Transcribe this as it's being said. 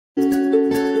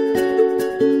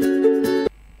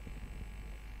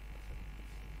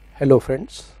Hello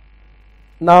friends,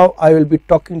 now I will be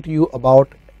talking to you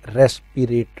about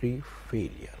respiratory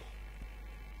failure.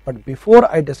 But before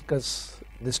I discuss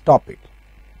this topic,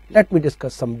 let me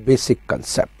discuss some basic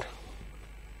concept.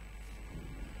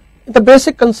 The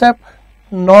basic concept,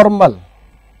 normal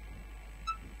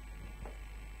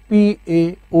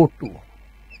PaO2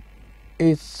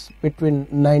 is between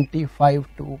 95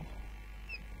 to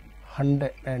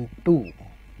 102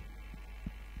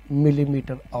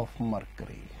 millimeter of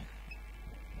mercury,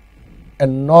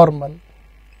 and normal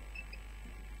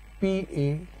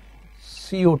PaCO2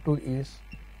 is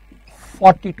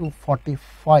 40 to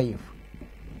 45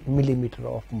 millimeter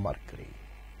of mercury.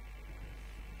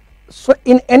 So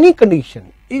in any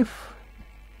condition, if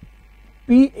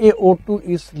PaO2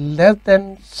 is less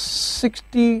than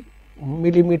 60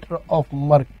 millimeter of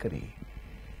mercury,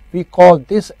 we call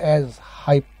this as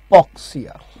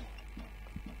hypoxia,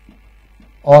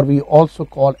 or we also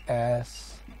call as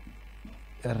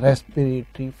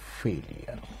respiratory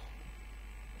failure,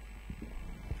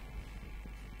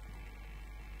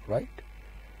 right?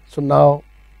 So now,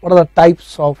 what are the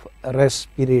types of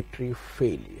respiratory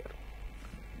failure?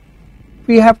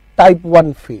 We have type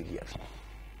 1 failure,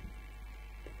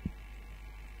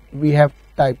 we have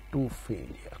type 2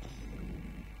 failure.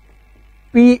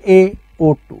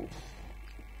 PaO2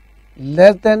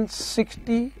 less than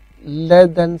 60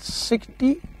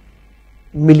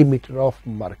 millimeter of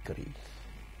mercury.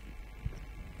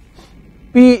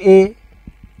 PaCO2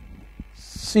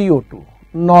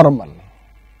 normal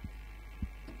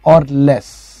or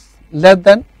less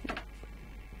than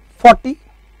 40,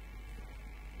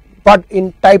 but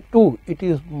in type 2 it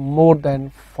is more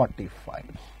than 45.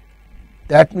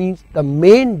 That means the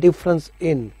main difference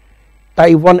in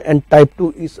type 1 and type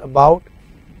 2 is about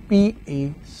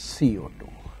PaCO2.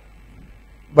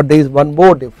 But there is one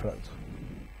more difference.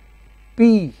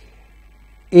 PaO2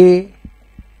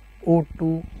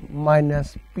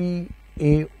 minus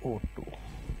PaO2.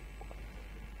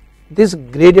 This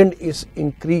gradient is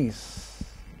increase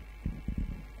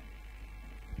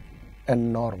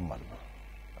and normal.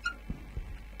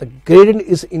 The gradient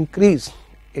is increased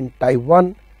in type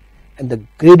 1 and the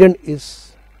gradient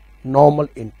is normal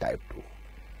in type 2.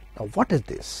 Now what is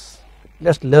this?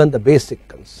 Let's learn the basic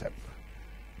concept.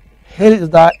 Here is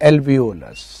the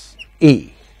alveolus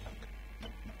A.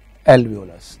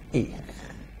 Alveolus A.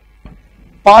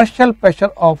 Partial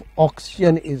pressure of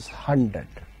oxygen is 100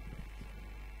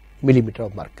 millimeter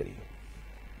of mercury.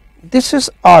 This is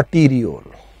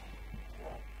arteriole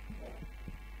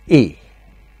A,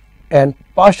 and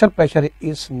partial pressure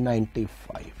is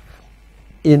 95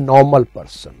 in normal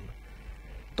person.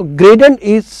 So gradient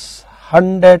is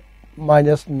 100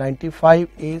 minus 95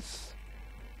 is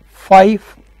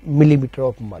 5 millimeter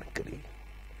of mercury.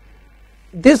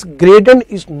 This gradient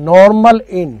is normal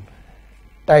in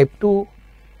type 2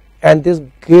 and this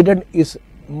gradient is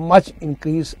much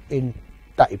increased in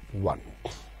type 1.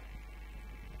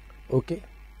 Okay.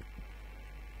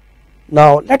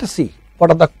 Now let us see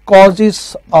what are the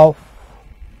causes of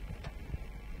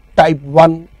type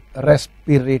 1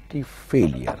 respiratory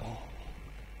failure.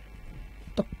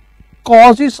 The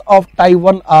causes of type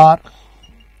 1 are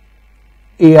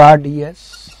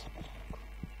ARDS,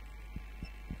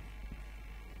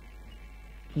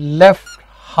 left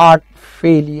heart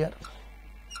failure,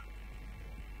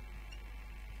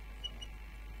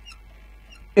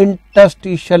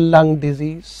 interstitial lung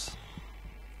disease,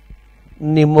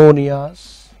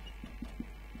 pneumonias,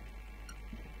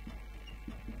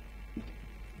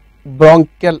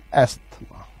 bronchial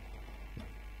asthma.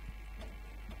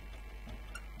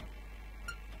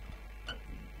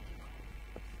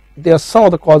 They are some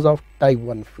of the causes of type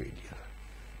 1 failure.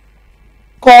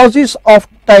 Causes of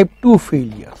type 2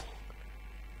 failure: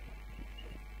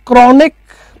 chronic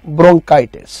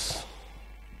bronchitis.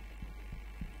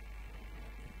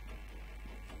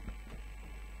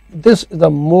 This is the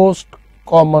most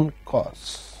common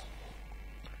cause.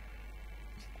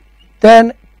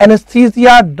 Then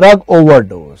anesthesia drug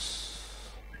overdose.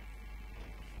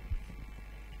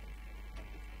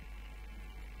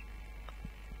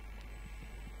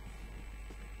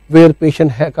 Where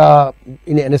patient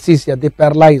in anesthesia, they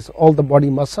paralyze all the body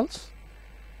muscles,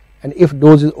 and if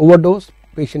dose is overdose,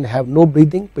 patient have no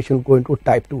breathing, patient go into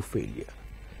type 2 failure.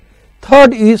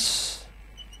 Third is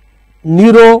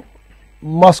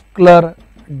neuromuscular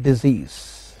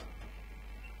disease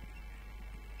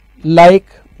like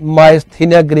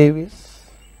myasthenia gravis,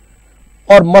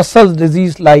 or muscle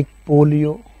disease like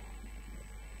polio,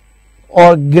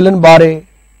 or Guillain-Barré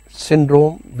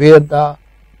syndrome, where the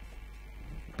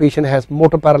patient has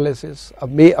motor paralysis or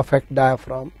may affect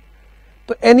diaphragm.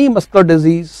 So any muscular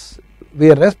disease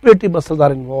where respiratory muscles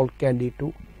are involved can lead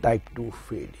to type 2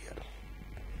 failure.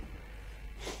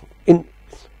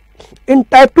 In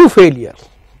type 2 failure,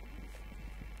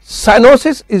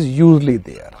 cyanosis is usually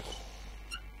there.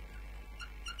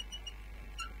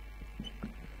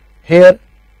 Here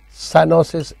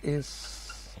cyanosis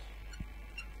is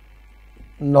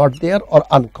not there or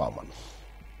uncommon,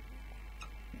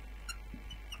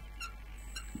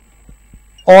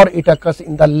 or it occurs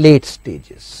in the late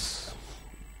stages.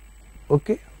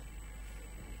 Okay.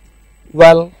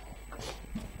 Well,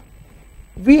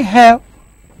 we have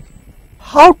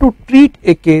how to treat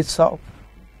a case of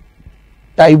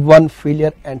type 1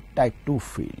 failure and type 2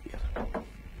 failure.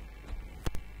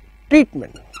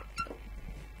 Treatment.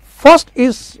 First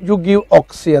is you give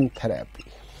oxygen therapy,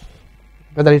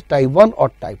 whether it's type 1 or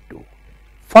type 2.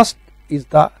 First is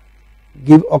the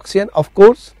give oxygen. Of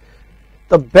course,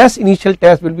 the best initial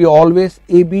test will be always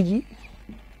ABG.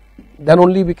 Then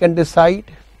only we can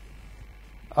decide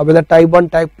whether type 1,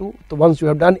 type 2. So once you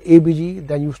have done ABG,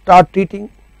 then you start treating.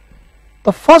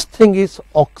 The first thing is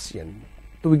oxygen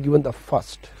to be given the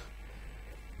first.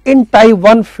 In type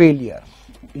 1 failure,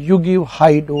 you give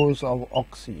high dose of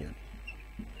oxygen,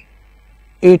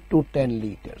 8 to 10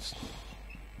 liters.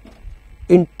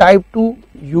 In type 2,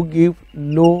 you give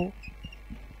low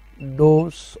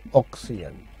dose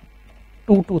oxygen,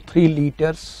 2 to 3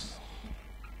 liters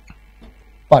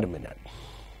per minute.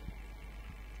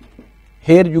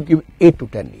 Here you give 8 to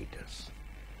 10 liters.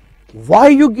 Why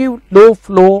you give low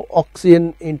flow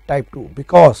oxygen in type 2?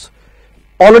 Because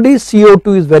already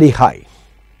CO2 is very high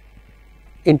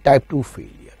in type 2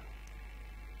 failure.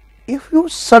 If you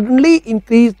suddenly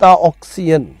increase the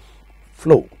oxygen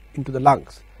flow into the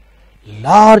lungs,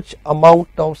 large amount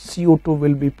of CO2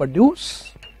 will be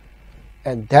produced,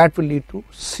 and that will lead to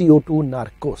CO2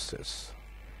 narcosis.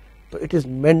 So it is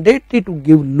mandatory to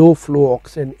give low flow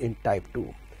oxygen in type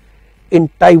 2. In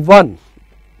type 1,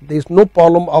 there is no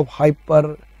problem of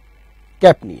hypercapnia,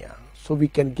 so we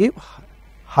can give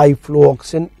high flow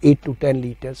oxygen, 8 to 10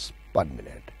 liters per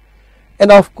minute.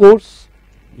 And of course,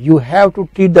 you have to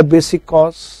treat the basic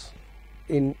cause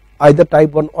in either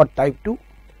type 1 or type 2.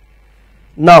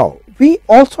 Now, we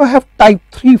also have type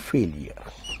 3 failure.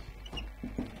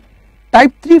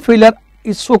 Type 3 failure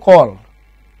is so called,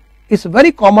 is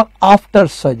very common after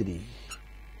surgery,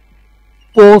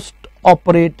 post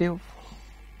operative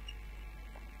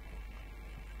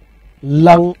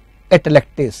lung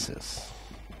atelectasis.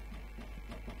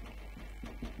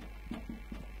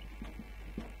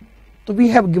 So we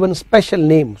have given special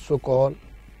name, so called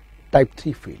type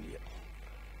 3 failure.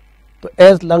 So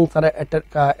as lung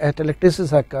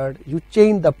atelectasis occurred, you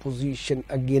change the position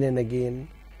again and again,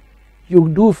 you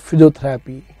do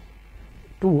physiotherapy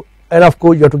too, and of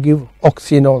course you have to give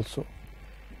oxygen also.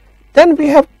 Then we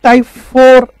have type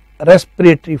 4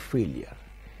 respiratory failure.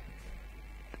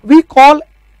 We call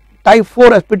type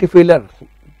 4 respiratory failure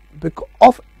because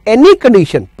of any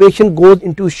condition, patient goes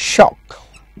into shock.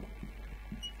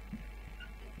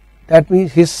 That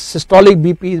means his systolic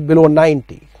BP is below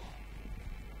 90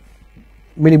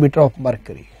 millimeter of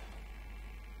mercury.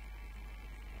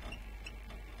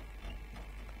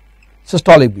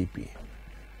 Systolic BP.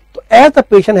 So as the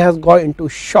patient has gone into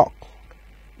shock,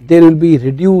 there will be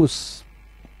reduced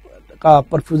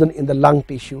perfusion in the lung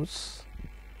tissues.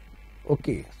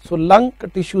 Okay, so lung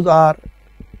tissues are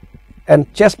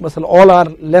and chest muscle all are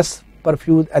less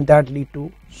perfused, and that lead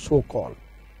to so called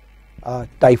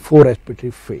type 4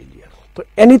 respiratory failure. So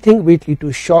anything which lead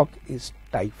to shock is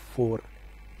type 4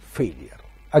 failure.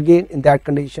 Again, in that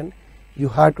condition, you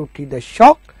have to treat the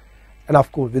shock, and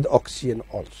of course with oxygen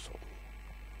also.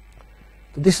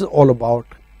 So this is all about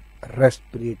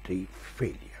respiratory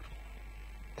failure.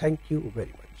 Thank you very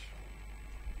much.